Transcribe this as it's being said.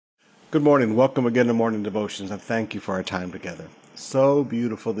Good morning. Welcome again to Morning Devotions, and thank you for our time together. So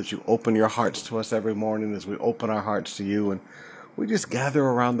beautiful that you open your hearts to us every morning as we open our hearts to you, and we just gather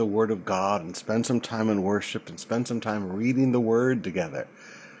around the Word of God and spend some time in worship and spend some time reading the Word together.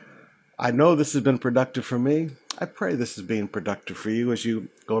 I know this has been productive for me. I pray this is being productive for you as you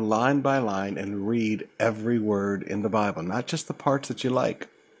go line by line and read every word in the Bible, not just the parts that you like.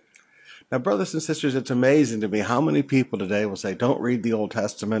 Now, brothers and sisters, it's amazing to me how many people today will say, don't read the Old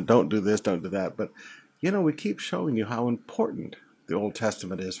Testament, don't do this, don't do that. But, we keep showing you how important the Old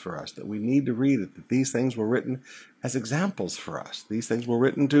Testament is for us, that we need to read it, that these things were written as examples for us. These things were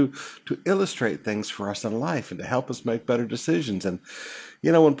written to illustrate things for us in life and to help us make better decisions. And,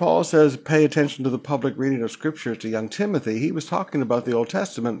 when Paul says, pay attention to the public reading of Scripture to young Timothy, he was talking about the Old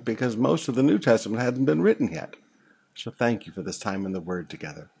Testament because most of the New Testament hadn't been written yet. So thank you for this time in the Word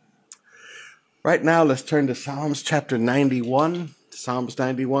together. Right now, let's turn to Psalms chapter 91. Psalms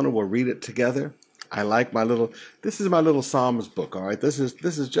 91, and we'll read it together. I like this is my little Psalms book, all right? This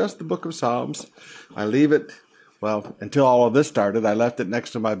is just the book of Psalms. I leave it, until all of this started, I left it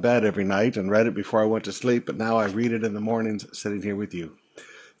next to my bed every night and read it before I went to sleep, but now I read it in the mornings sitting here with you.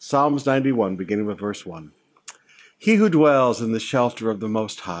 Psalms 91, beginning with verse 1. He who dwells in the shelter of the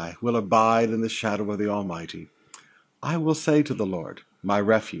Most High will abide in the shadow of the Almighty. I will say to the Lord, my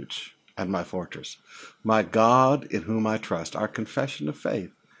refuge and my fortress, my God in whom I trust, our confession of faith.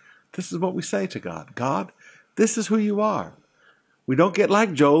 This is what we say to God. God, this is who you are. We don't get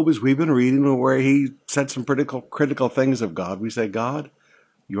like Job, as we've been reading, where he said some critical things of God. We say, God,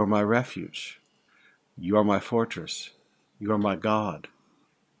 you are my refuge. You are my fortress. You are my God.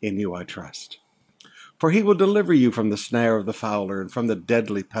 In you I trust. For he will deliver you from the snare of the fowler and from the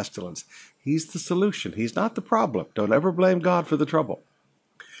deadly pestilence. He's the solution. He's not the problem. Don't ever blame God for the trouble.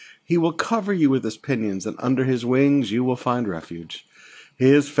 He will cover you with his pinions, and under his wings you will find refuge.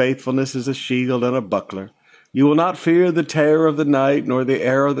 His faithfulness is a shield and a buckler. You will not fear the terror of the night, nor the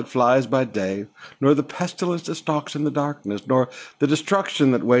arrow that flies by day, nor the pestilence that stalks in the darkness, nor the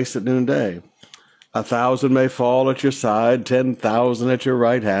destruction that wastes at noonday. 1,000 may fall at your side, 10,000 at your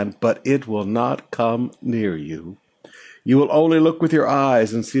right hand, but it will not come near you. You will only look with your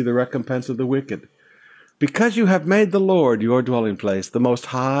eyes and see the recompense of the wicked. Because you have made the Lord your dwelling place, the Most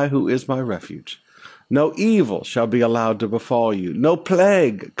High, who is my refuge, no evil shall be allowed to befall you, no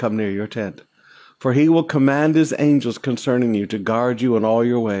plague come near your tent. For he will command his angels concerning you to guard you in all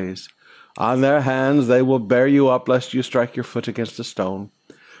your ways. On their hands they will bear you up, lest you strike your foot against a stone.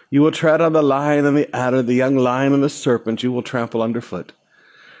 You will tread on the lion and the adder, the young lion and the serpent you will trample underfoot.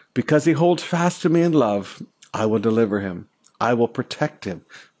 Because he holds fast to me in love, I will deliver him. I will protect him,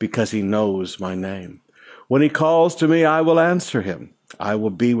 because he knows my name. When he calls to me, I will answer him. I will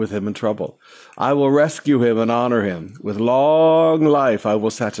be with him in trouble. I will rescue him and honor him. With long life I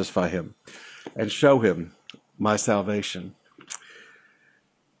will satisfy him and show him my salvation.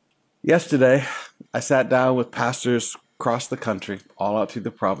 Yesterday, I sat down with pastors across the country, all out through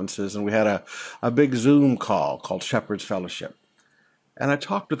the provinces, and we had a big Zoom call called Shepherd's Fellowship. And I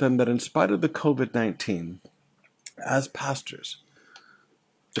talked with them that in spite of the COVID-19, as pastors,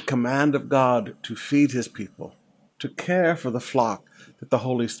 the command of God to feed his people, to care for the flock that the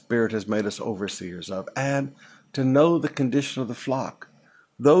Holy Spirit has made us overseers of, and to know the condition of the flock.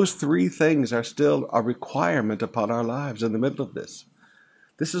 Those three things are still a requirement upon our lives in the middle of this.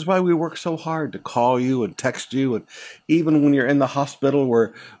 This is why we work so hard to call you and text you, and even when you're in the hospital,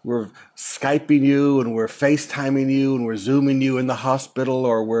 we're Skyping you and we're FaceTiming you and we're Zooming you in the hospital,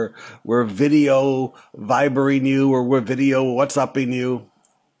 or we're video Vibering you, or we're video WhatsApping you.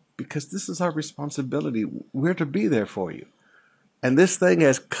 Because this is our responsibility. We're to be there for you. And this thing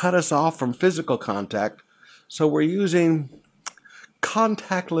has cut us off from physical contact, so we're using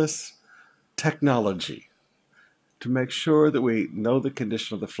contactless technology to make sure that we know the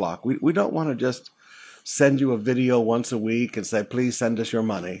condition of the flock. We don't want to just send you a video once a week and say, please send us your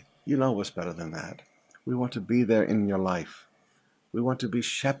money. You know what's better than that. We want to be there in your life. We want to be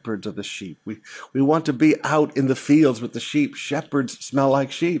shepherds of the sheep. We want to be out in the fields with the sheep. Shepherds smell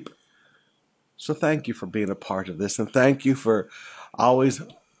like sheep. So thank you for being a part of this, and thank you for always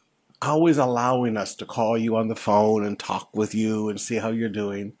allowing us to call you on the phone and talk with you and see how you're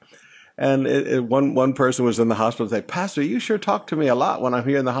doing. And one person was in the hospital and said, Pastor, you sure talk to me a lot when I'm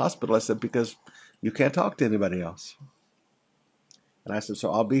here in the hospital. I said, because you can't talk to anybody else. And I said,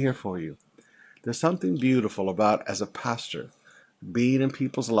 so I'll be here for you. There's something beautiful about, as a pastor, being in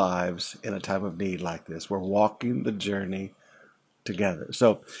people's lives in a time of need like this. We're walking the journey together.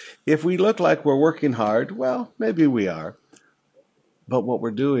 So if we look like we're working hard, well, maybe we are. But what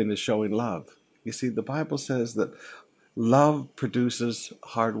we're doing is showing love. You see, the Bible says that love produces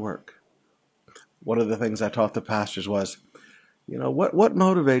hard work. One of the things I taught the pastors was, what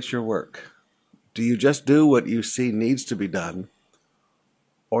motivates your work? Do you just do what you see needs to be done?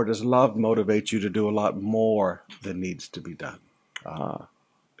 Or does love motivate you to do a lot more than needs to be done?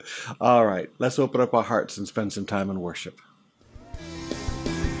 All right, let's open up our hearts and spend some time in worship.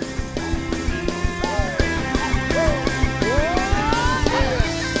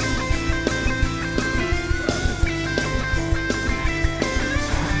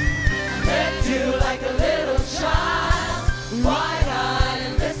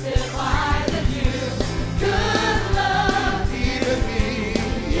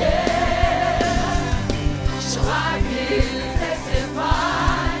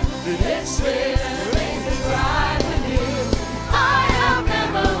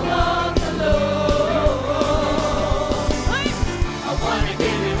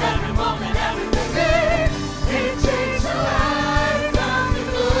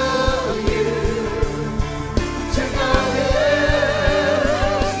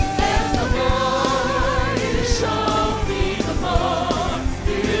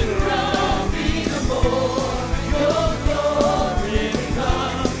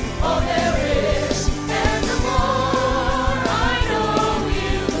 There is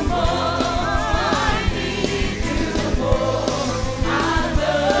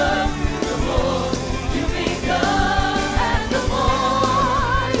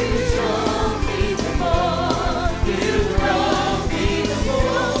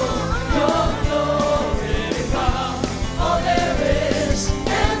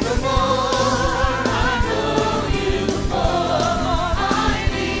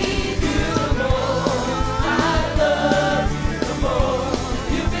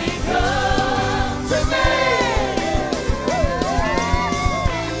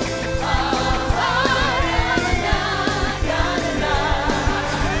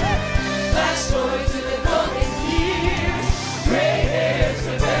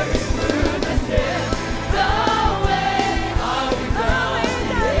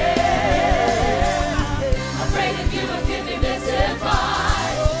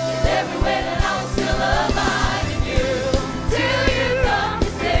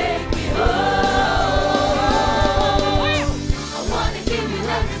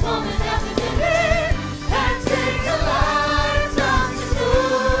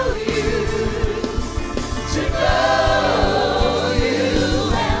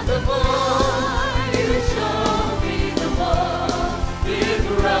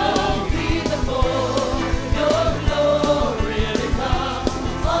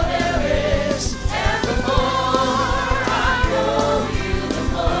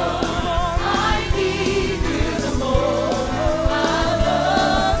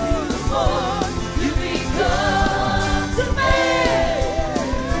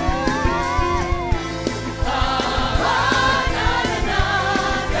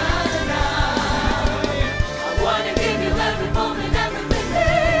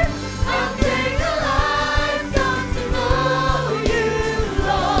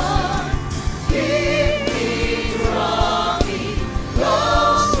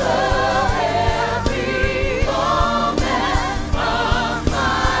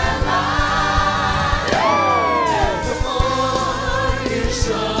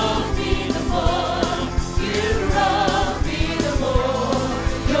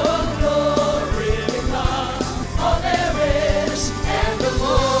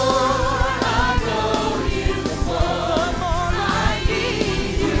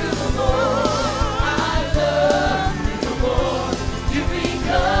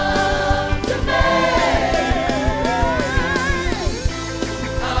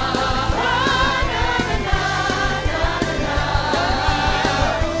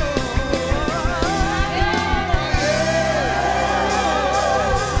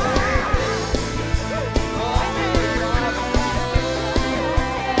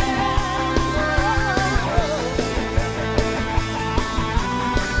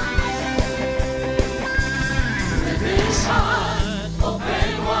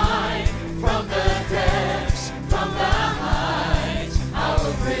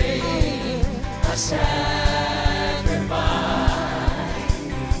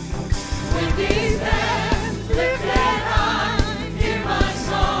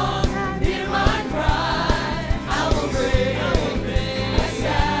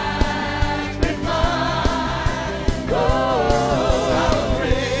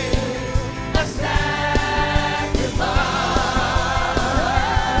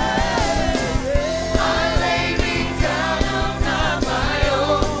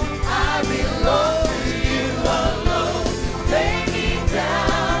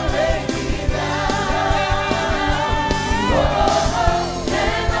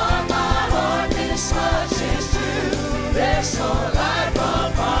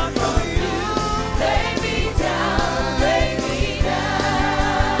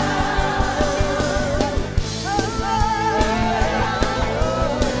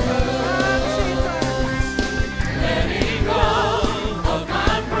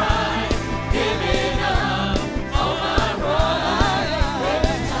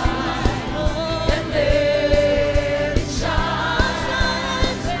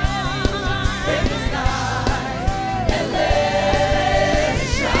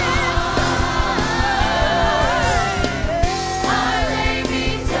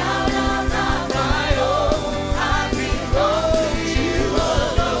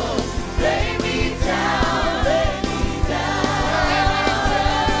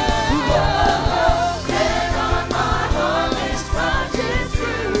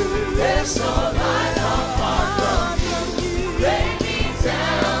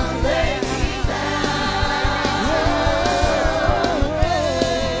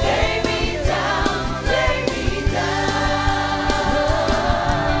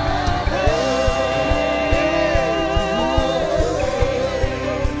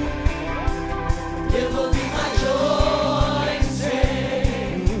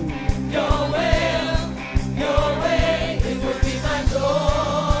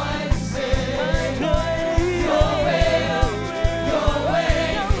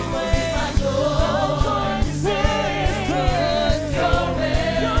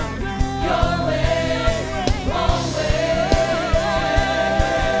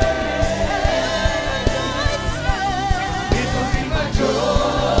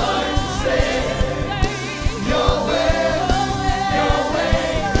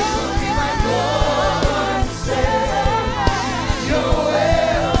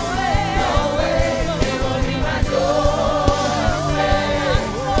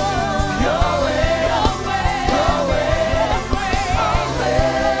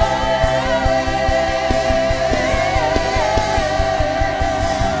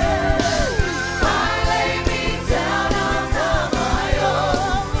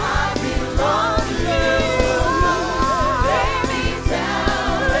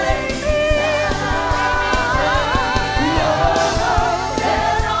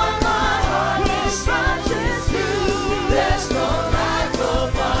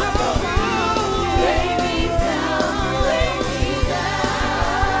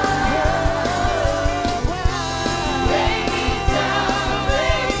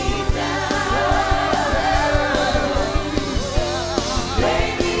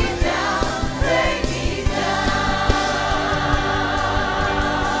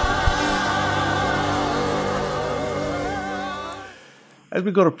As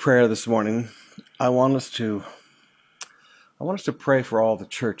we go to prayer this morning, I want us to pray for all the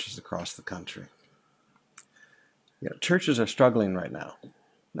churches across the country. Churches are struggling right now.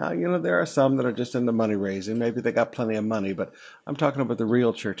 Now, there are some that are just into money raising. Maybe they got plenty of money, but I'm talking about the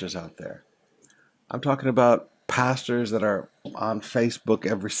real churches out there. I'm talking about pastors that are on Facebook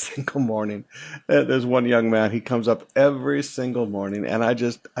every single morning. There's one young man, he comes up every single morning, and I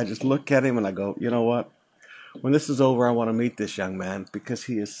just look at him and I go, you know what? When this is over, I want to meet this young man because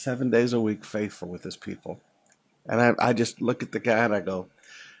he is 7 days a week faithful with his people. And I just look at the guy and I go,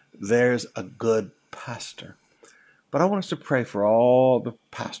 there's a good pastor. But I want us to pray for all the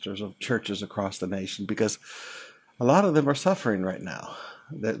pastors of churches across the nation because a lot of them are suffering right now.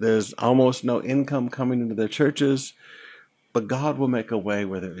 There's almost no income coming into their churches, but God will make a way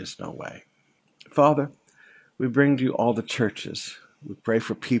where there is no way. Father, we bring to you all the churches. We pray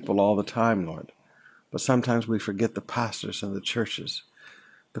for people all the time, Lord. But sometimes we forget the pastors and the churches,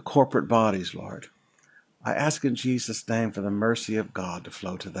 the corporate bodies, Lord. I ask in Jesus' name for the mercy of God to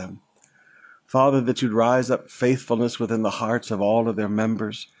flow to them. Father, that you'd rise up faithfulness within the hearts of all of their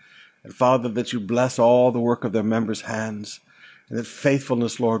members. And Father, that you bless all the work of their members' hands. And that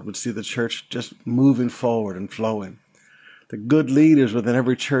faithfulness, Lord, would see the church just moving forward and flowing. The good leaders within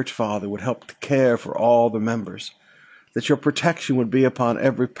every church, Father, would help to care for all the members. That your protection would be upon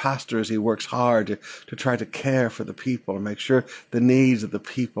every pastor as he works hard to try to care for the people and make sure the needs of the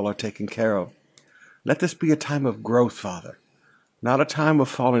people are taken care of. Let this be a time of growth, Father, not a time of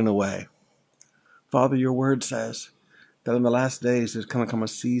falling away. Father, your word says that in the last days there's going to come a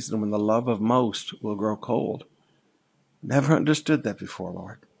season when the love of most will grow cold. Never understood that before,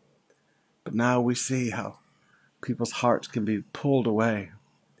 Lord. But now we see how people's hearts can be pulled away.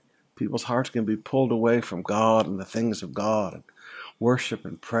 People's hearts can be pulled away from God and the things of God and worship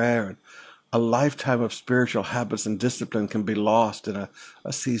and prayer. And a lifetime of spiritual habits and discipline can be lost in a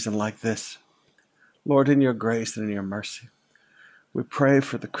season like this. Lord, in your grace and in your mercy, we pray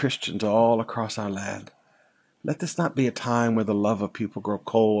for the Christians all across our land. Let this not be a time where the love of people grow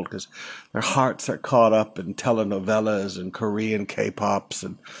cold because their hearts are caught up in telenovelas and Korean K-pops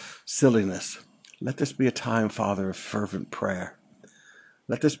and silliness. Let this be a time, Father, of fervent prayer.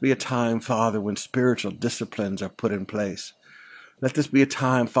 Let this be a time, Father, when spiritual disciplines are put in place. Let this be a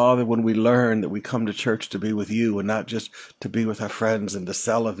time, Father, when we learn that we come to church to be with you and not just to be with our friends and to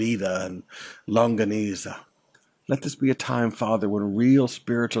Cella Vida and Longaniza. Let this be a time, Father, when real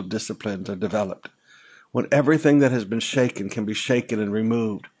spiritual disciplines are developed, when everything that has been shaken can be shaken and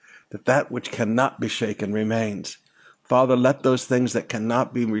removed, that which cannot be shaken remains. Father, let those things that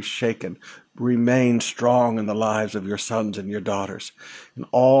cannot be reshaken remain strong in the lives of your sons and your daughters in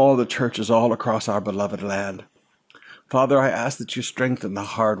all the churches all across our beloved land. Father, I ask that you strengthen the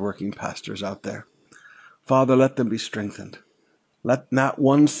hardworking pastors out there. Father, let them be strengthened. Let not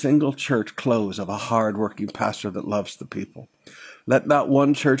one single church close of a hard-working pastor that loves the people. Let not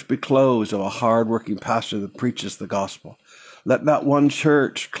one church be closed of a hard-working pastor that preaches the gospel. Let not one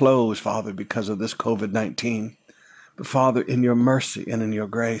church close, Father, because of this COVID-19. But Father, in your mercy and in your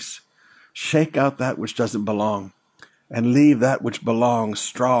grace, shake out that which doesn't belong and leave that which belongs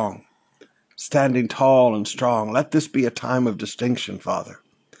strong, standing tall and strong. Let this be a time of distinction, Father.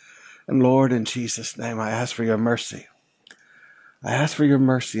 And Lord, in Jesus' name, I ask for your mercy. I ask for your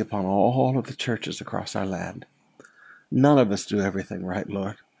mercy upon all of the churches across our land. None of us do everything right,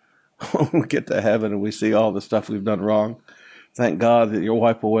 Lord. When we get to heaven and we see all the stuff we've done wrong, thank God that you'll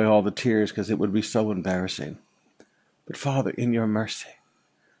wipe away all the tears, because it would be so embarrassing. But Father, in your mercy,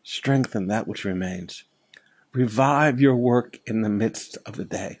 strengthen that which remains. Revive your work in the midst of the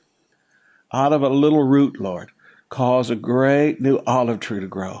day. Out of a little root, Lord, cause a great new olive tree to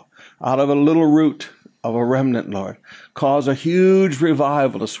grow. Out of a little root of a remnant, Lord, cause a huge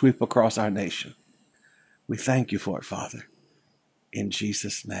revival to sweep across our nation. We thank you for it, Father. In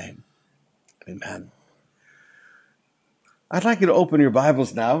Jesus' name, amen. I'd like you to open your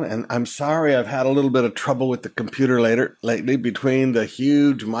Bibles now, and I'm sorry I've had a little bit of trouble with the computer lately between the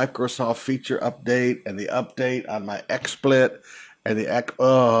huge Microsoft feature update and the update on my XSplit and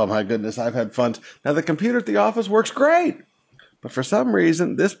oh my goodness, I've had fun. Now the computer at the office works great, but for some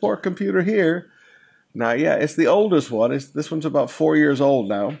reason, this poor computer here, now yeah, it's the oldest one. This one's about 4 years old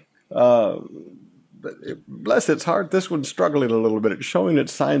now. But bless its heart, this one's struggling a little bit. It's showing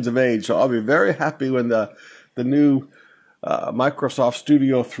its signs of age, so I'll be very happy when the new Microsoft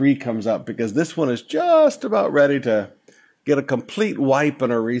Studio 3 comes up, because this one is just about ready to get a complete wipe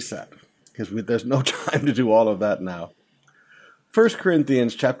and a reset, because there's no time to do all of that now. 1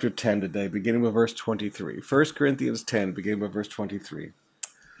 Corinthians chapter 10 today, beginning with verse 23. 1 Corinthians 10, beginning with verse 23.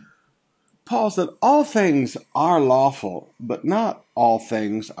 Paul said, all things are lawful, but not all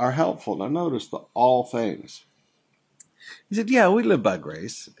things are helpful. Now notice the all things. He said, yeah, we live by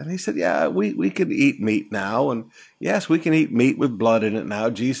grace. And he said, yeah, we can eat meat now. And yes, we can eat meat with blood in it now.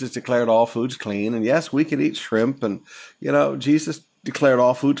 Jesus declared all foods clean. And yes, we can eat shrimp. And, Jesus declared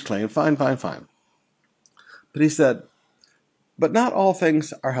all foods clean. Fine. But he said, but not all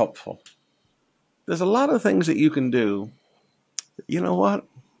things are helpful. There's a lot of things that you can do. You know what?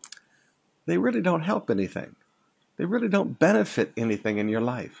 They really don't help anything. They really don't benefit anything in your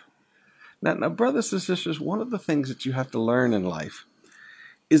life. Now, brothers and sisters, one of the things that you have to learn in life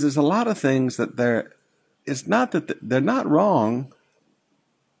is there's a lot of things that it's not that they're not wrong.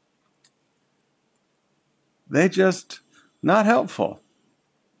 They're just not helpful.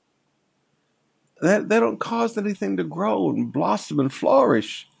 They don't cause anything to grow and blossom and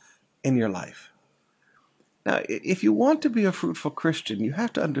flourish in your life. Now, if you want to be a fruitful Christian, you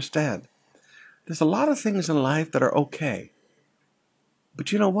have to understand there's a lot of things in life that are okay.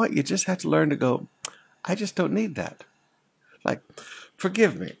 But you know what? You just have to learn to go, I just don't need that. Like,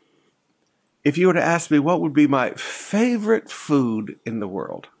 forgive me. If you were to ask me what would be my favorite food in the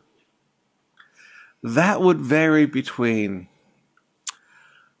world, that would vary between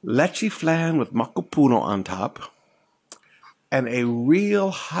leche flan with macapuno on top and a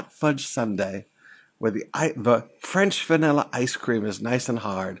real hot fudge sundae where the French vanilla ice cream is nice and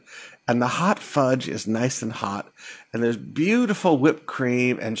hard and the hot fudge is nice and hot, and there's beautiful whipped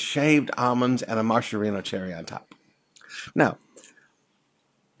cream and shaved almonds and a maraschino cherry on top. Now,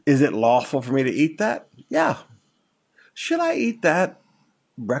 is it lawful for me to eat that? Yeah. Should I eat that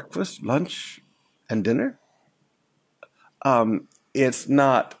breakfast, lunch, and dinner? It's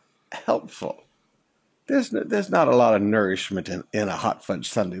not helpful. There's not a lot of nourishment in a hot fudge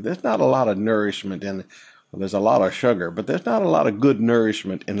sundae. There's not a lot of nourishment there's a lot of sugar, but there's not a lot of good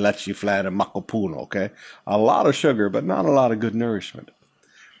nourishment in leche flan and macapuno, okay? A lot of sugar, but not a lot of good nourishment.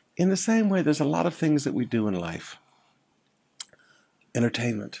 In the same way, there's a lot of things that we do in life.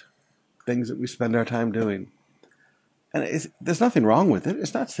 Entertainment, things that we spend our time doing. And there's nothing wrong with it.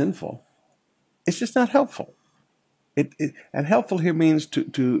 It's not sinful. It's just not helpful. And helpful here means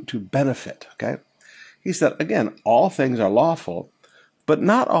to benefit, okay? He said, again, all things are lawful, but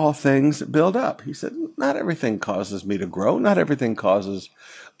not all things build up. He said, not everything causes me to grow. Not everything causes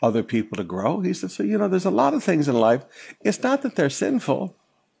other people to grow. He said, so, there's a lot of things in life. It's not that they're sinful.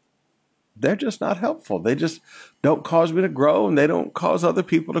 They're just not helpful. They just don't cause me to grow, and they don't cause other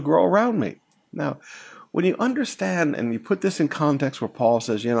people to grow around me. Now, when you understand and you put this in context where Paul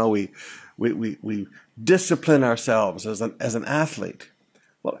says, we discipline ourselves as an athlete.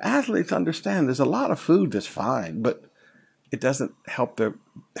 Well, athletes understand there's a lot of food that's fine, but it doesn't help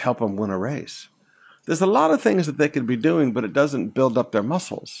them win a race. There's a lot of things that they could be doing, but it doesn't build up their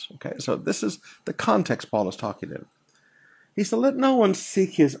muscles. Okay, so this is the context Paul is talking in. He said, let no one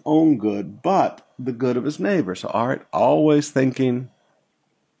seek his own good, but the good of his neighbor. So, all right, always thinking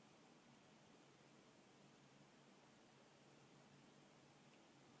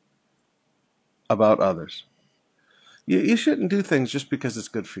about others. You shouldn't do things just because it's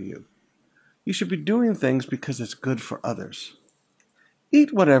good for you. You should be doing things because it's good for others.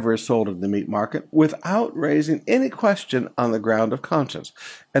 Eat whatever is sold in the meat market without raising any question on the ground of conscience.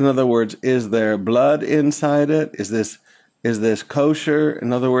 In other words, is there blood inside it? Is this kosher?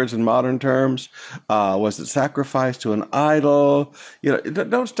 In other words, in modern terms, was it sacrificed to an idol?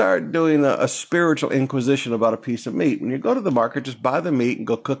 Don't start doing a spiritual inquisition about a piece of meat. When you go to the market, just buy the meat and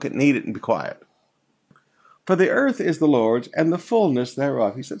go cook it and eat it and be quiet. For the earth is the Lord's and the fullness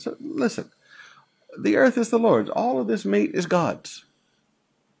thereof. He said, so listen, the earth is the Lord's. All of this meat is God's.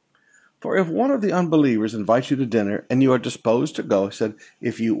 For if one of the unbelievers invites you to dinner and you are disposed to go, he said,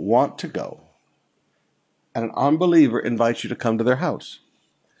 if you want to go, and an unbeliever invites you to come to their house,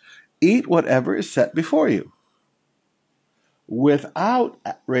 eat whatever is set before you, without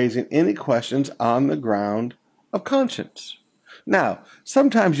raising any questions on the ground of conscience. Now,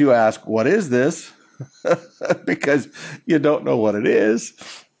 sometimes you ask, what is this? Because you don't know what it is.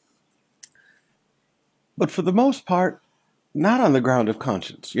 But for the most part, not on the ground of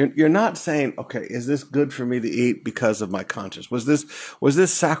conscience. You're not saying, okay, is this good for me to eat because of my conscience? Was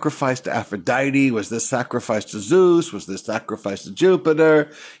this sacrifice to Aphrodite? Was this sacrifice to Zeus? Was this sacrifice to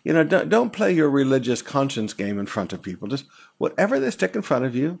Jupiter? Don't play your religious conscience game in front of people. Just whatever they stick in front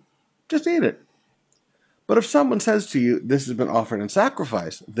of you, just eat it. But if someone says to you, this has been offered in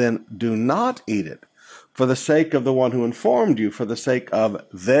sacrifice, then do not eat it for the sake of the one who informed you, for the sake of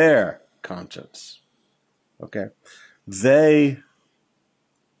their conscience. Okay? They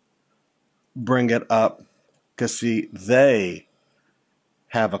bring it up because, see, they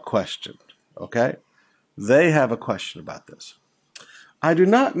have a question, okay? They have a question about this. I do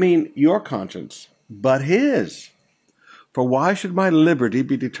not mean your conscience, but his. For why should my liberty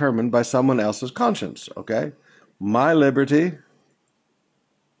be determined by someone else's conscience, okay? My liberty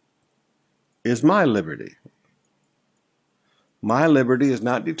is my liberty. My liberty is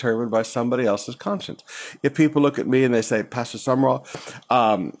not determined by somebody else's conscience. If people look at me and they say, Pastor Summerall,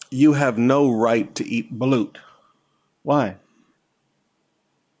 you have no right to eat balut. Why?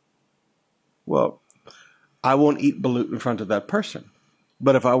 Well, I won't eat balut in front of that person.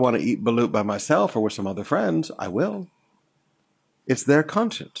 But if I want to eat balut by myself or with some other friends, I will. It's their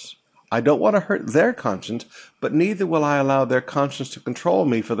conscience. I don't want to hurt their conscience, but neither will I allow their conscience to control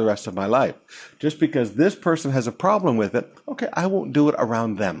me for the rest of my life. Just because this person has a problem with it, okay, I won't do it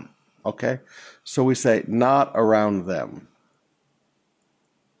around them, okay? So we say, not around them.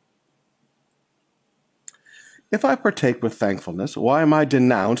 If I partake with thankfulness, why am I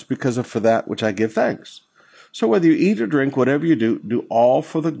denounced because of for that which I give thanks? So whether you eat or drink, whatever you do, do all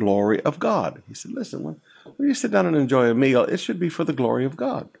for the glory of God. He said, listen, when you sit down and enjoy a meal, it should be for the glory of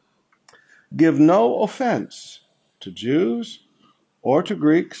God. Give no offense to Jews or to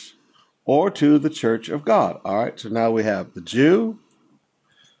Greeks or to the church of God. All right, so now we have the Jew,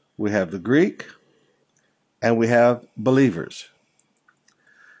 we have the Greek, and we have believers.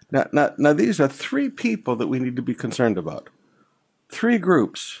 Now these are three people that we need to be concerned about. Three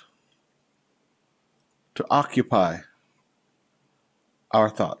groups to occupy our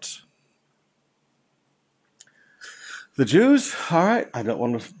thoughts. The Jews, all right, I don't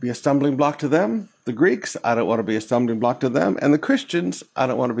want to be a stumbling block to them. The Greeks, I don't want to be a stumbling block to them. And the Christians, I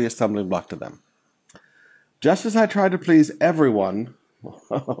don't want to be a stumbling block to them. Just as I try to please everyone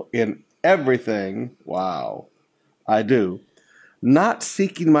in everything, wow, I do, not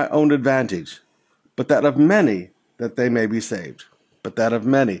seeking my own advantage, but that of many, that they may be saved. But that of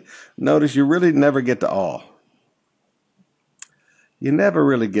many. Notice you really never get to all. You never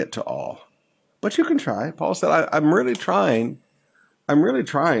really get to all. But you can try. Paul said, I'm really trying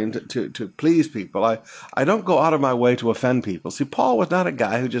to please people. I don't go out of my way to offend people. See, Paul was not a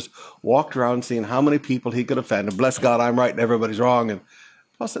guy who just walked around seeing how many people he could offend. And bless God, I'm right and everybody's wrong. And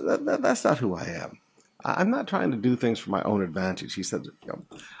Paul said, that's not who I am. I'm not trying to do things for my own advantage. He said,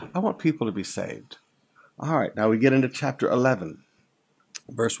 I want people to be saved. All right, now we get into chapter 11,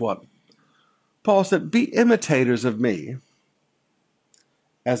 verse 1. Paul said, be imitators of me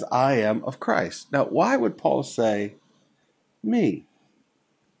as I am of Christ. Now, why would Paul say me?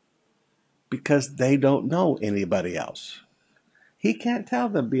 Because they don't know anybody else. He can't tell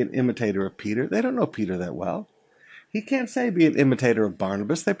them be an imitator of Peter. They don't know Peter that well. He can't say be an imitator of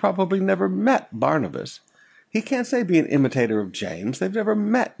Barnabas. They probably never met Barnabas. He can't say be an imitator of James. They've never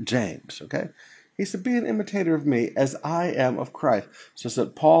met James, okay? He said, be an imitator of me as I am of Christ. So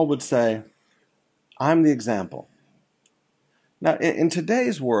that Paul would say, I'm the example. Now, in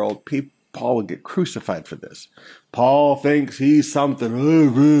today's world, Paul would get crucified for this. Paul thinks he's something.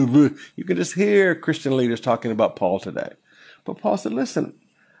 You can just hear Christian leaders talking about Paul today. But Paul said, listen,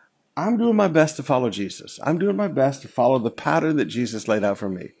 I'm doing my best to follow Jesus. I'm doing my best to follow the pattern that Jesus laid out for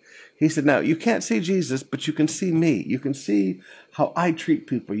me. He said, now, you can't see Jesus, but you can see me. You can see how I treat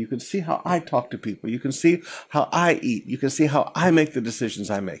people. You can see how I talk to people. You can see how I eat. You can see how I make the decisions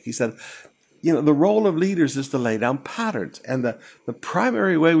I make. He said, the role of leaders is to lay down patterns. And the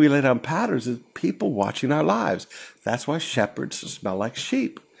primary way we lay down patterns is people watching our lives. That's why shepherds smell like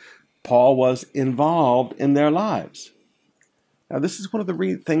sheep. Paul was involved in their lives. Now, this is one of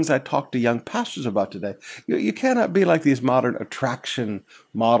the things I talk to young pastors about today. You cannot be like these modern attraction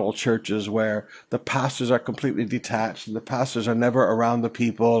model churches where the pastors are completely detached and the pastors are never around the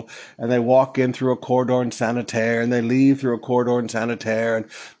people and they walk in through a corridor in sanitaire and they leave through a corridor in sanitaire and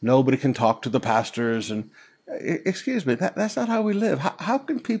nobody can talk to the pastors. And excuse me, that's not how we live. How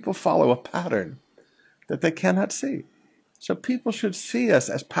can people follow a pattern that they cannot see? So people should see us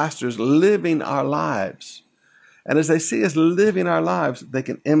as pastors living our lives. And as they see us living our lives, they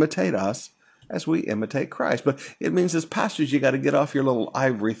can imitate us as we imitate Christ. But it means as pastors, you got to get off your little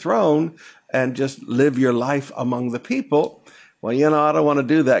ivory throne and just live your life among the people. Well, I don't want to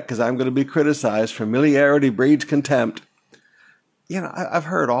do that because I'm going to be criticized. Familiarity breeds contempt. I've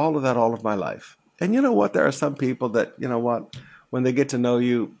heard all of that all of my life. And you know what? There are some people that, when they get to know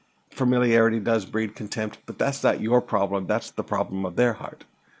you, familiarity does breed contempt. But that's not your problem. That's the problem of their heart.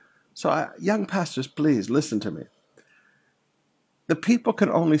 So young pastors, please listen to me. The people can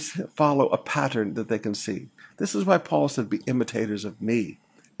only follow a pattern that they can see. This is why Paul said, be imitators of me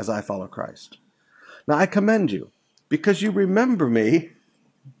as I follow Christ. Now, I commend you because you remember me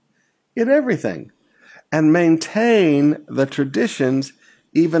in everything and maintain the traditions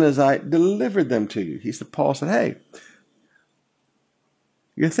even as I delivered them to you. Paul said, hey,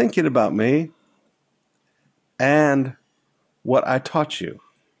 you're thinking about me and what I taught you.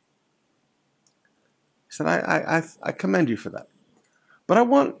 He said, I commend you for that. But I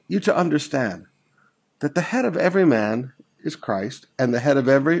want you to understand that the head of every man is Christ, and the head of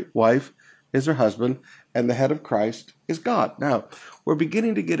every wife is her husband, and the head of Christ is God. Now, we're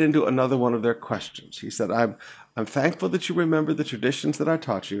beginning to get into another one of their questions. He said, I'm thankful that you remember the traditions that I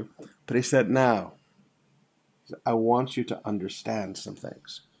taught you, but he said, now, I want you to understand some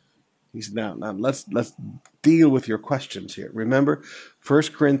things. He said, now let's deal with your questions here. Remember, 1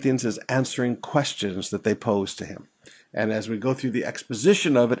 Corinthians is answering questions that they pose to him. And as we go through the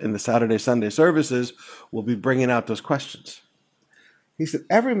exposition of it in the Saturday, Sunday services, we'll be bringing out those questions. He said,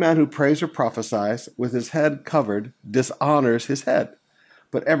 every man who prays or prophesies with his head covered dishonors his head.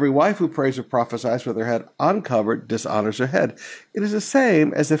 But every wife who prays or prophesies with her head uncovered dishonors her head. It is the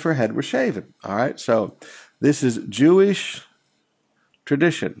same as if her head were shaven. All right, so this is Jewish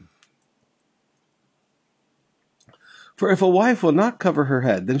tradition. For if a wife will not cover her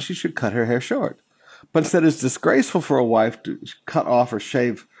head, then she should cut her hair short. But instead it's disgraceful for a wife to cut off or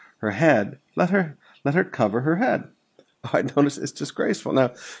shave her head. Let her cover her head. I notice it's disgraceful.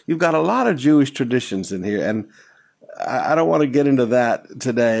 Now, you've got a lot of Jewish traditions in here, and I don't want to get into that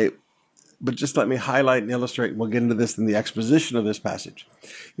today, but just let me highlight and illustrate. We'll get into this in the exposition of this passage.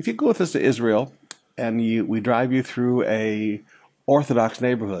 If you go with us to Israel and we drive you through a Orthodox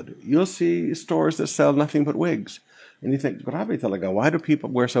neighborhood, you'll see stores that sell nothing but wigs. And you think, but why do people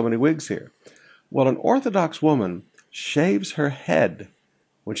wear so many wigs here? Well, an Orthodox woman shaves her head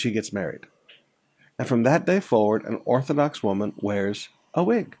when she gets married. And from that day forward, an Orthodox woman wears a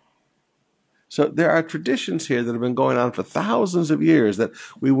wig. So there are traditions here that have been going on for thousands of years that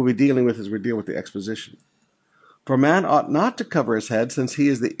we will be dealing with as we deal with the exposition. For man ought not to cover his head, since he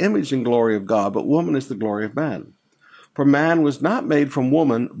is the image and glory of God, but woman is the glory of man. For man was not made from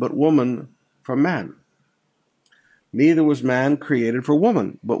woman, but woman from man. Neither was man created for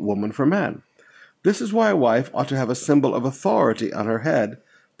woman, but woman for man. This is why a wife ought to have a symbol of authority on her head,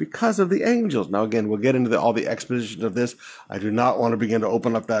 because of the angels. Now again, we'll get into all the exposition of this. I do not want to begin to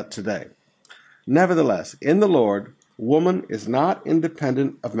open up that today. Nevertheless, in the Lord, woman is not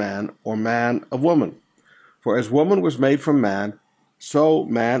independent of man, or man of woman. For as woman was made from man, so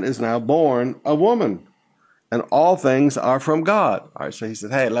man is now born of woman. And all things are from God. All right, so he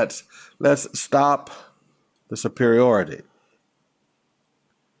said, hey, let's stop the superiority.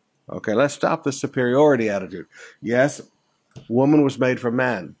 Okay, let's stop the superiority attitude. Yes, woman was made from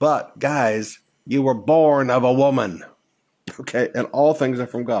man. But, guys, you were born of a woman. Okay, and all things are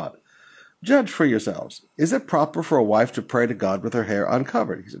from God. Judge for yourselves. Is it proper for a wife to pray to God with her hair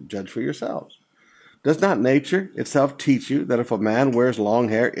uncovered? He said, judge for yourselves. Does not nature itself teach you that if a man wears long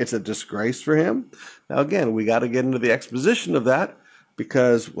hair, it's a disgrace for him? Now, again, we got to get into the exposition of that,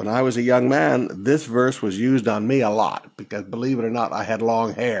 because when I was a young man, this verse was used on me a lot, because believe it or not, I had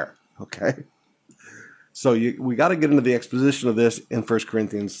long hair, okay? So we got to get into the exposition of this in 1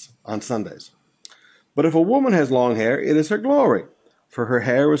 Corinthians on Sundays. But if a woman has long hair, it is her glory, for her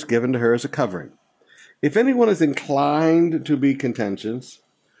hair was given to her as a covering. If anyone is inclined to be contentious,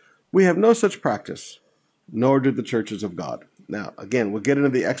 we have no such practice, nor do the churches of God. Now, again, we'll get into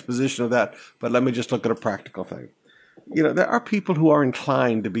the exposition of that, but let me just look at a practical thing. There are people who are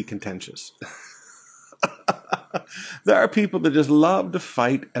inclined to be contentious. There are people that just love to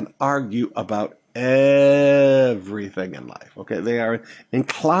fight and argue about everything in life. Okay, they are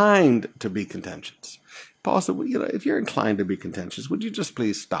inclined to be contentious. Paul said, if you're inclined to be contentious, would you just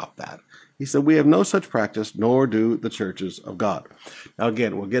please stop that? He said, we have no such practice, nor do the churches of God. Now,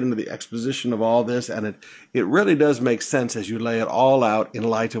 again, we'll get into the exposition of all this, and it really does make sense as you lay it all out in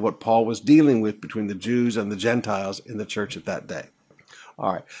light of what Paul was dealing with between the Jews and the Gentiles in the church at that day.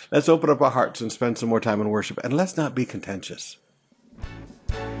 All right, let's open up our hearts and spend some more time in worship, and let's not be contentious.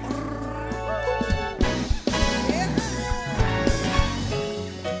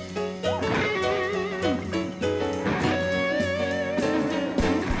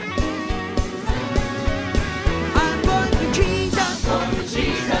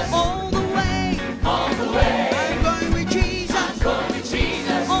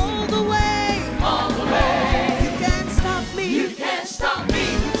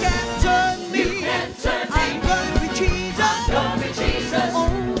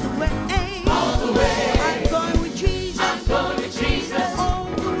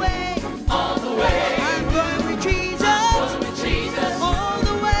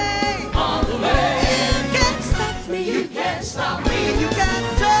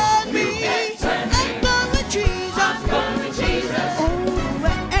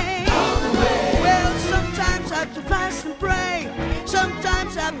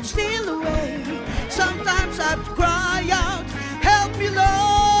 Steal away. Sometimes I have to cry out, help me, Lord.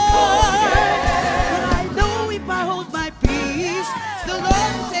 But I know if I hold my peace, the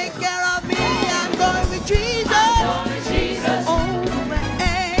Lord will take care of me. I'm going with Jesus. All the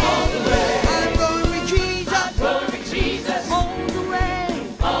way. I'm going with Jesus. All the way.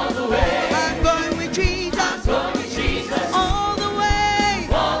 I'm going with Jesus. All the way.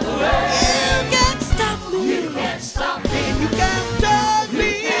 You can't stop me. You can't turn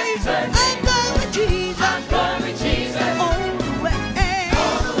me. I'm going with Jesus. All the way.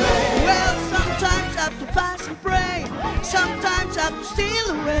 Well, sometimes I have to fast and pray. Sometimes I have to steal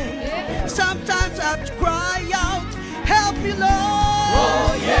away. Sometimes I have to cry out, help me, Lord.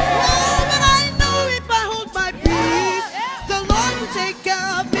 Oh, but I know if I hold my peace, the Lord will take care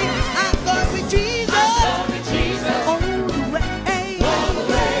of me. I'm going with Jesus. All the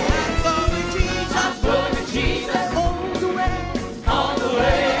way. I'm going with Jesus. All the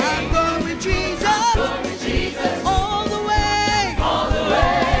way. I'm going with Jesus. All the way.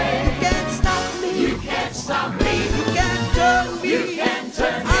 You can't stop me. You can't turn me.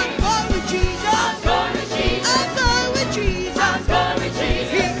 I'm going with Jesus. I'm going with Jesus.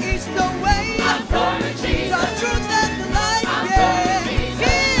 He is the way, the truth, and the life. Yeah. He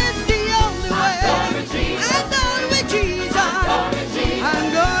is the only way. I'm going with Jesus. I'm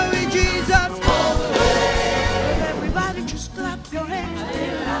going with Jesus. Everybody just clap your hands.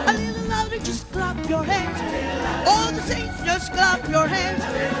 A little louder, just clap your hands. All the saints, just clap your hands.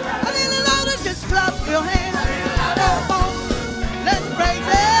 A little louder, just clap your hands. Come on, let's praise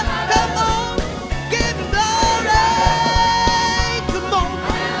Him. Come on, give Him glory. Come on,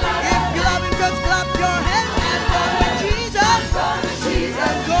 if you love Him, just clap your hands. I'm going with Jesus.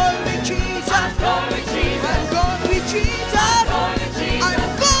 I'm going with Jesus. I'm going with Jesus.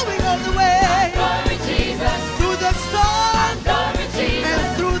 I'm going all the way. Through the storm and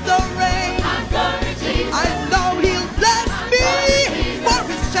through the rain. I know He'll bless me, for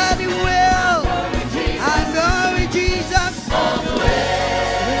He said He will. I'm going with Jesus.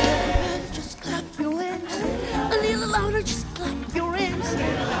 Everybody just clap your hands. A little louder, just clap your hands.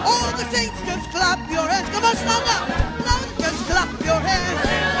 All the saints, just clap your hands. Come on, stand up. Louder, just clap your hands.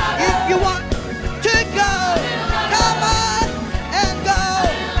 If you want to go, come on and go.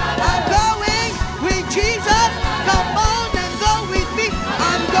 I'm going with Jesus. Come on and go with me.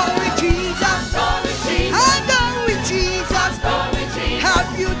 I'm going with Jesus. I'm going with Jesus. Have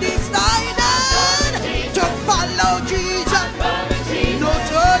you decided to follow Jesus? No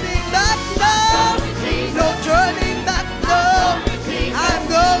turning back, no. No turning back, no. I'm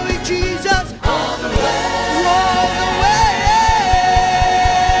going with Jesus. All the way.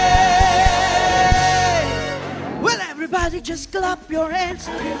 just clap your hands.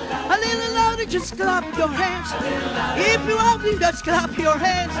 A little louder, just clap your hands. If you want me, just clap your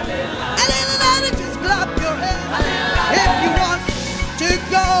hands. A little louder, just clap your hands. If you want to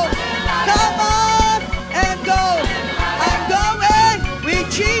go, come on and go. I'm going with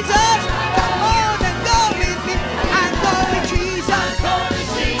Jesus. Come on and go with me. I'm going with Jesus.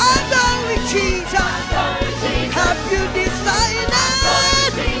 I'm going with Jesus. Have you decided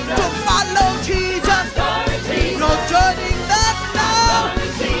to follow Jesus? No turning back now.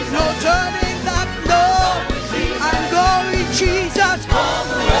 No turning back, no. I'm going with Jesus. All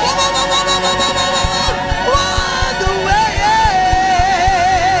the way.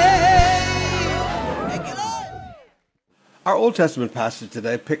 Thank you, Lord. Our Old Testament passage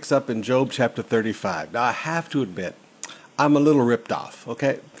today picks up in Job chapter 35. Now, I have to admit, I'm a little ripped off,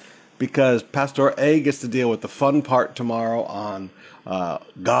 okay? Because Pastor A gets to deal with the fun part tomorrow on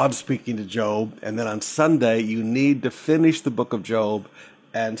God speaking to Job. And then on Sunday, you need to finish the book of Job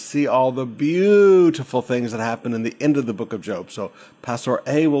and see all the beautiful things that happen in the end of the book of Job. So Pastor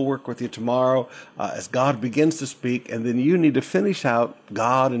A will work with you tomorrow as God begins to speak, and then you need to finish out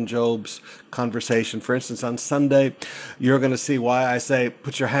God and Job's conversation. For instance, on Sunday, you're going to see why I say,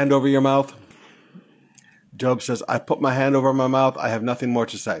 put your hand over your mouth. Job says, I put my hand over my mouth. I have nothing more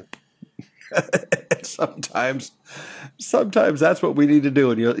to say. Sometimes that's what we need to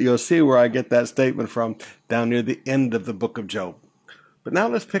do. And you'll see where I get that statement from down near the end of the book of Job. But now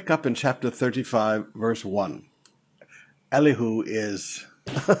let's pick up in chapter 35, verse 1. Elihu is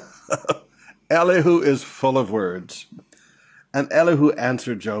full of words. And Elihu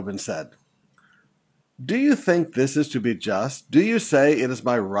answered Job and said, do you think this is to be just? Do you say it is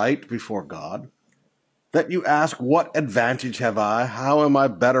my right before God? That you ask, what advantage have I? How am I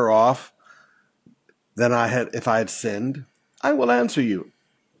better off than I had if I had sinned? I will answer you,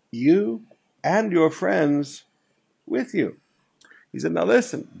 you and your friends with you. He said, now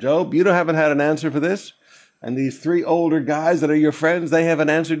listen, Job, you haven't had an answer for this. And these three older guys that are your friends, they haven't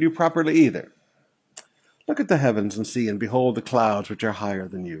answered you properly either. Look at the heavens and see, and behold the clouds which are higher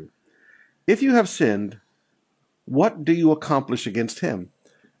than you. If you have sinned, what do you accomplish against him?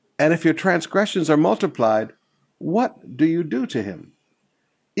 And if your transgressions are multiplied, what do you do to him?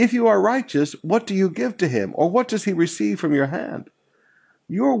 If you are righteous, what do you give to him? Or what does he receive from your hand?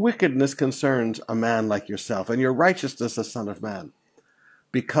 Your wickedness concerns a man like yourself, and your righteousness a son of man.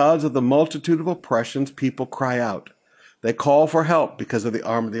 Because of the multitude of oppressions, people cry out. They call for help because of the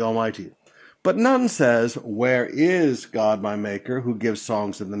arm of the Almighty. But none says, where is God my Maker, who gives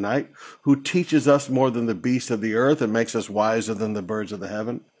songs in the night, who teaches us more than the beasts of the earth and makes us wiser than the birds of the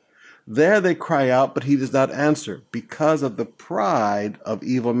heaven? There they cry out, but he does not answer, because of the pride of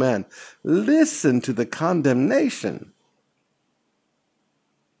evil men. Listen to the condemnation.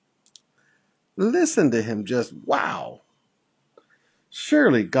 Listen to him just, wow.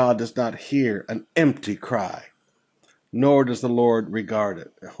 Surely God does not hear an empty cry, nor does the Lord regard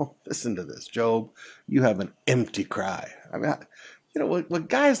it. Oh, listen to this, Job. You have an empty cry. I mean, with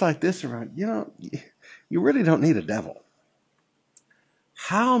guys like this around, you really don't need a devil.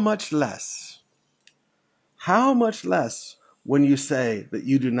 How much less when you say that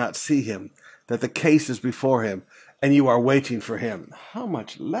you do not see him, that the case is before him, and you are waiting for him? How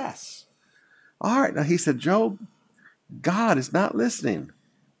much less? All right, now he said, Job, God is not listening.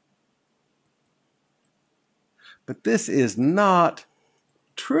 But this is not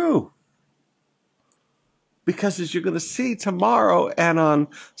true. Because as you're going to see tomorrow and on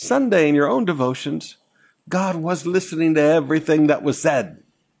Sunday in your own devotions, God was listening to everything that was said.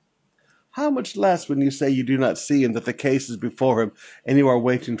 How much less when you say you do not see him, that the case is before him and you are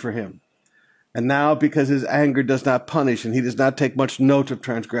waiting for him. And now, because his anger does not punish and he does not take much note of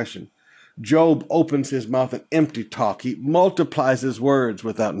transgression, Job opens his mouth in empty talk. He multiplies his words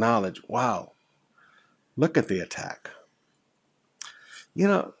without knowledge. Wow. Look at the attack.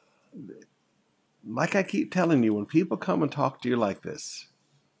 Like I keep telling you, when people come and talk to you like this,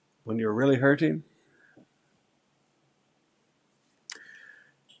 when you're really hurting,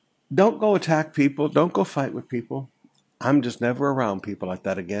 don't go attack people. Don't go fight with people. I'm just never around people like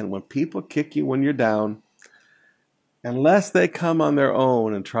that again. When people kick you when you're down, unless they come on their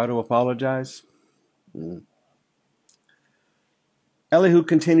own and try to apologize. Elihu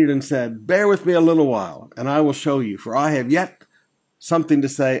continued and said, bear with me a little while, and I will show you, for I have yet something to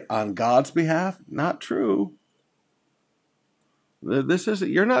say on God's behalf. Not true.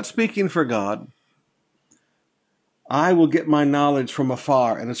 You're not speaking for God. I will get my knowledge from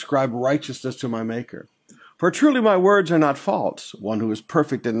afar and ascribe righteousness to my Maker. For truly my words are not false. One who is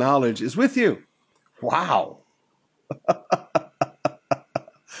perfect in knowledge is with you. Wow.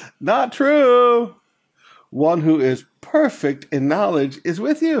 Not true. one who is perfect in knowledge is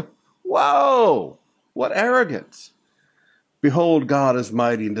with you. Whoa! What arrogance! Behold, God is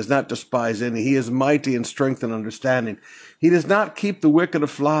mighty and does not despise any. He is mighty in strength and understanding. He does not keep the wicked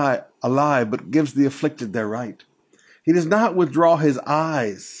alive, but gives the afflicted their right. He does not withdraw his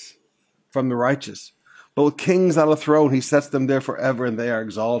eyes from the righteous, but with kings on a throne he sets them there forever, and they are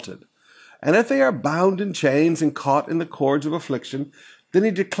exalted. And if they are bound in chains and caught in the cords of affliction, then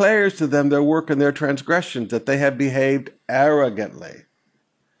he declares to them their work and their transgressions, that they have behaved arrogantly.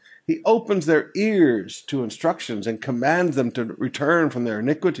 He opens their ears to instructions and commands them to return from their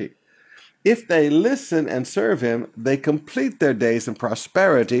iniquity. If they listen and serve him, they complete their days in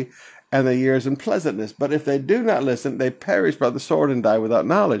prosperity and their years in pleasantness. But if they do not listen, they perish by the sword and die without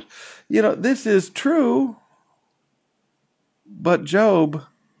knowledge. You know, this is true, but Job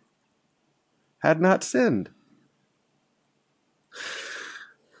had not sinned.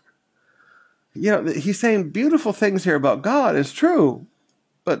 You know, he's saying beautiful things here about God. It's true,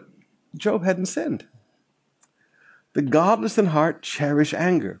 but Job hadn't sinned. The godless in heart cherish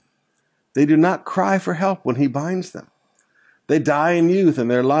anger. They do not cry for help when he binds them. They die in youth,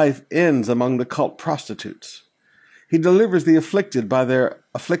 and their life ends among the cult prostitutes. He delivers the afflicted by their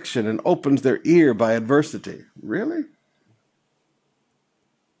affliction and opens their ear by adversity. Really?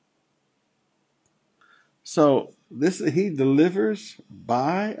 So he delivers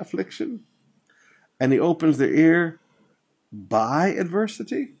by affliction, and he opens their ear by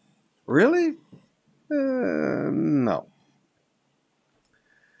adversity? Really? No.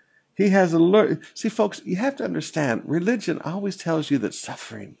 He has alert. See, folks, you have to understand, religion always tells you that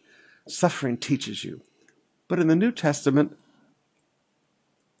suffering teaches you. But in the New Testament,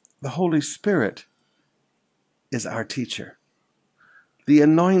 the Holy Spirit is our teacher. The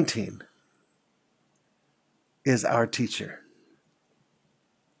anointing is our teacher.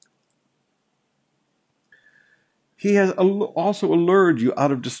 He has also allured you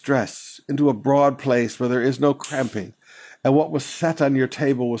out of distress into a broad place where there is no cramping, and what was set on your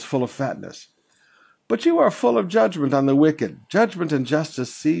table was full of fatness. But you are full of judgment on the wicked. Judgment and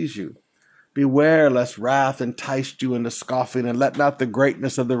justice seize you. Beware lest wrath entice you into scoffing, and let not the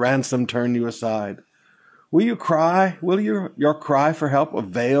greatness of the ransom turn you aside. Will you cry? Will your cry for help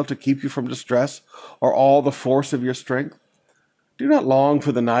avail to keep you from distress, or all the force of your strength? Do not long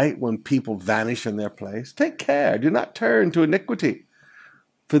for the night when people vanish in their place. Take care. Do not turn to iniquity.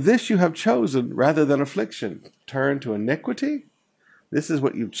 For this you have chosen rather than affliction. Turn to iniquity? This is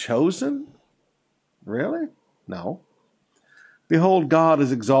what you've chosen? Really? No. Behold, God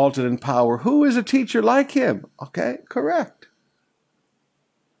is exalted in power. Who is a teacher like him? Okay, correct.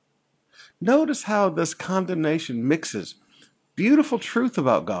 Notice how this condemnation mixes beautiful truth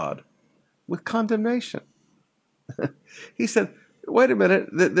about God with condemnation. He said, wait a minute,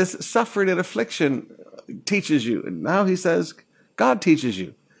 this suffering and affliction teaches you. And now he says, God teaches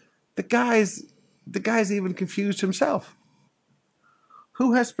you. The guy's even confused himself.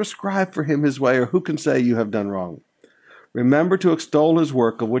 Who has prescribed for him his way, or who can say you have done wrong? Remember to extol his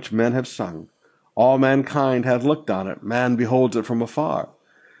work of which men have sung. All mankind hath looked on it. Man beholds it from afar.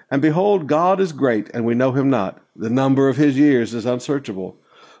 And behold, God is great, and we know him not. The number of his years is unsearchable.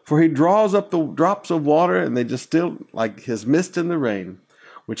 For he draws up the drops of water, and they distill like his mist in the rain,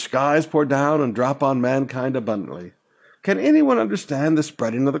 which skies pour down and drop on mankind abundantly. Can anyone understand the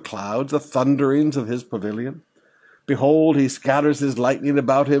spreading of the clouds, the thunderings of his pavilion? Behold, he scatters his lightning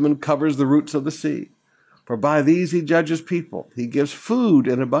about him and covers the roots of the sea. For by these he judges people. He gives food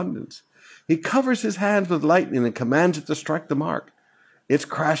in abundance. He covers his hands with lightning and commands it to strike the mark. Its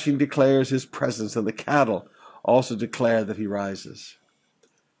crashing declares his presence, and the cattle also declare that he rises.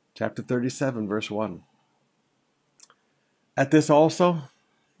 Chapter 37, verse 1. At this also,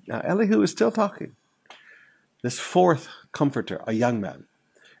 now Elihu is still talking. This fourth comforter, a young man.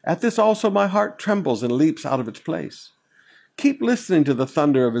 At this also my heart trembles and leaps out of its place. Keep listening to the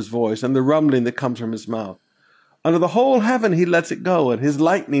thunder of his voice and the rumbling that comes from his mouth. Under the whole heaven he lets it go, and his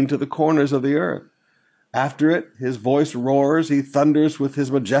lightning to the corners of the earth. After it, his voice roars. He thunders with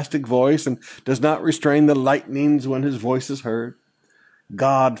his majestic voice and does not restrain the lightnings when his voice is heard.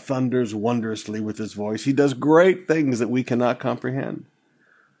 God thunders wondrously with his voice. He does great things that we cannot comprehend.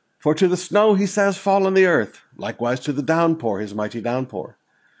 For to the snow he says, fall on the earth, likewise to the downpour, his mighty downpour.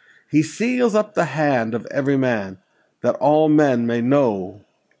 He seals up the hand of every man, that all men may know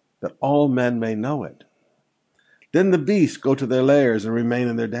it. Then the beasts go to their lairs and remain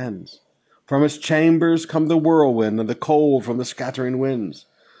in their dens. From its chambers come the whirlwind and the cold from the scattering winds.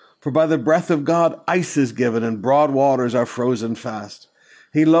 For by the breath of God ice is given, and broad waters are frozen fast.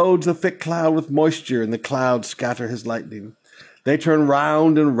 He loads the thick cloud with moisture, and the clouds scatter his lightning. They turn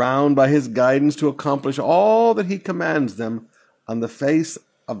round and round by his guidance to accomplish all that he commands them on the face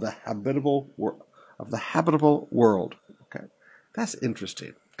of the habitable world. Okay, that's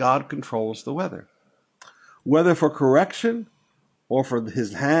interesting. God controls the weather, whether for correction or for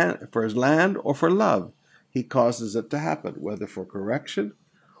his land or for love. He causes it to happen, whether for correction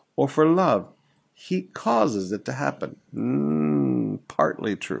or for love. He causes it to happen.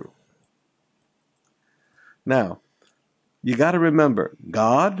 Partly true. Now, you got to remember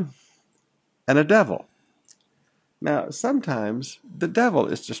God and a devil. Now, sometimes the devil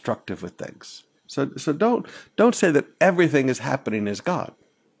is destructive with things. So don't say that everything is happening as God.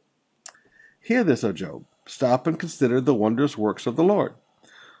 Hear this, O Job. Stop and consider the wondrous works of the Lord.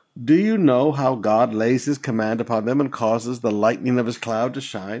 Do you know how God lays his command upon them and causes the lightning of his cloud to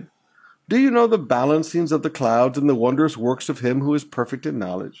shine? Do you know the balancings of the clouds and the wondrous works of him who is perfect in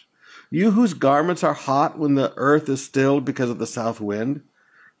knowledge? You whose garments are hot when the earth is stilled because of the south wind,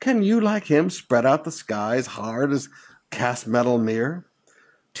 can you, like him, spread out the skies hard as cast metal mirror?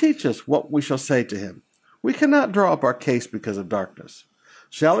 Teach us what we shall say to him. We cannot draw up our case because of darkness.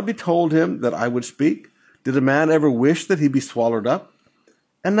 Shall it be told him that I would speak? Did a man ever wish that he be swallowed up?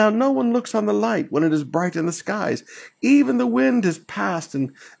 And now no one looks on the light when it is bright in the skies. Even the wind has passed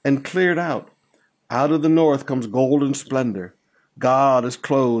and cleared out. Out of the north comes golden splendor. God is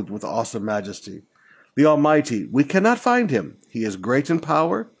clothed with awesome majesty. The Almighty, we cannot find him. He is great in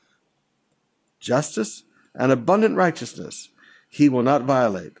power, justice, and abundant righteousness. He will not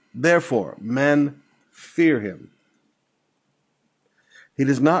violate. Therefore, men fear him. He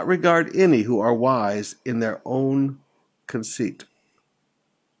does not regard any who are wise in their own conceit.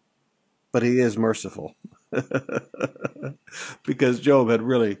 But he is merciful. Because Job had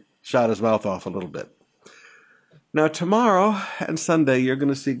really shot his mouth off a little bit. Now, tomorrow and Sunday, you're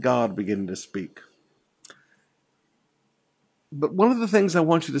going to see God begin to speak. But one of the things I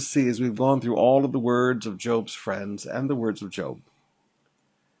want you to see as we've gone through all of the words of Job's friends and the words of Job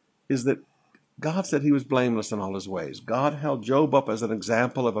is that God said he was blameless in all his ways. God held Job up as an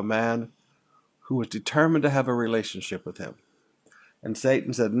example of a man who was determined to have a relationship with him. And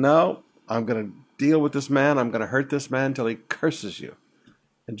Satan said, no, I'm going to deal with this man. I'm going to hurt this man till he curses you.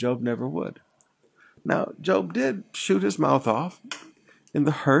 And Job never would. Now, Job did shoot his mouth off in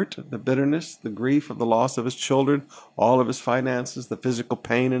the hurt, the bitterness, the grief of the loss of his children, all of his finances, the physical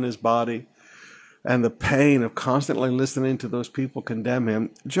pain in his body, and the pain of constantly listening to those people condemn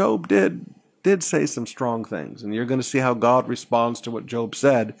him. Job did say some strong things, and you're going to see how God responds to what Job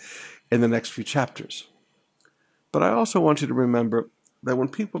said in the next few chapters. But I also want you to remember that when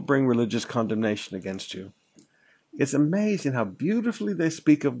people bring religious condemnation against you, it's amazing how beautifully they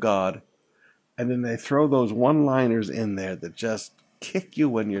speak of God, and then they throw those one-liners in there that just kick you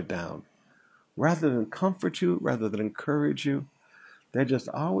when you're down. Rather than comfort you, rather than encourage you, they're just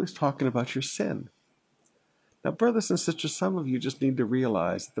always talking about your sin. Now, brothers and sisters, some of you just need to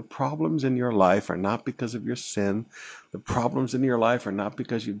realize that the problems in your life are not because of your sin. The problems in your life are not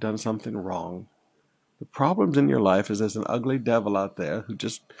because you've done something wrong. The problems in your life is there's an ugly devil out there who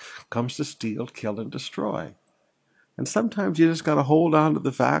just comes to steal, kill, and destroy. And sometimes you just got to hold on to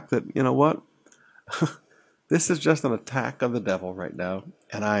the fact that, you know what? This is just an attack of the devil right now.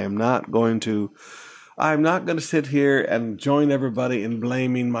 And I'm not going to sit here and join everybody in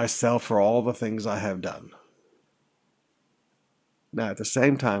blaming myself for all the things I have done. Now, at the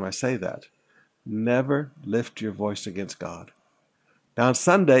same time I say that, never lift your voice against God. Now, on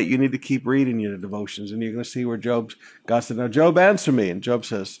Sunday, you need to keep reading your devotions, and you're going to see where God said, now, Job, answer me. And Job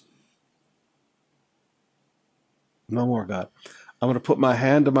says, no more, God. I'm going to put my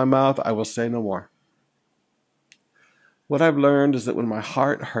hand to my mouth. I will say no more. What I've learned is that when my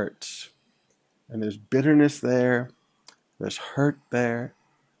heart hurts, and there's bitterness there, there's hurt there,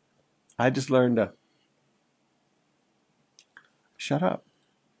 I just learn to shut up.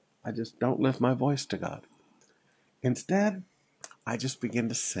 I just don't lift my voice to God. Instead, I just begin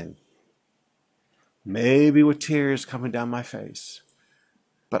to sing. Maybe with tears coming down my face.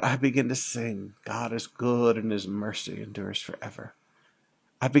 But I begin to sing, God is good and his mercy endures forever.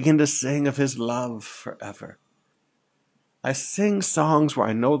 I begin to sing of his love forever. I sing songs where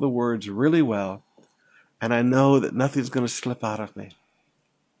I know the words really well, and I know that nothing's going to slip out of me.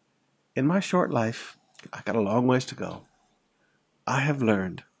 In my short life, I got a long ways to go. I have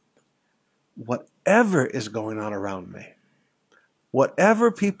learned whatever is going on around me,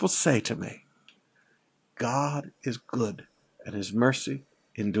 whatever people say to me, God is good and his mercy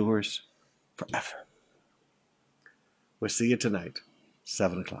endures forever. We'll see you tonight,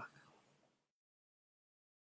 7 o'clock.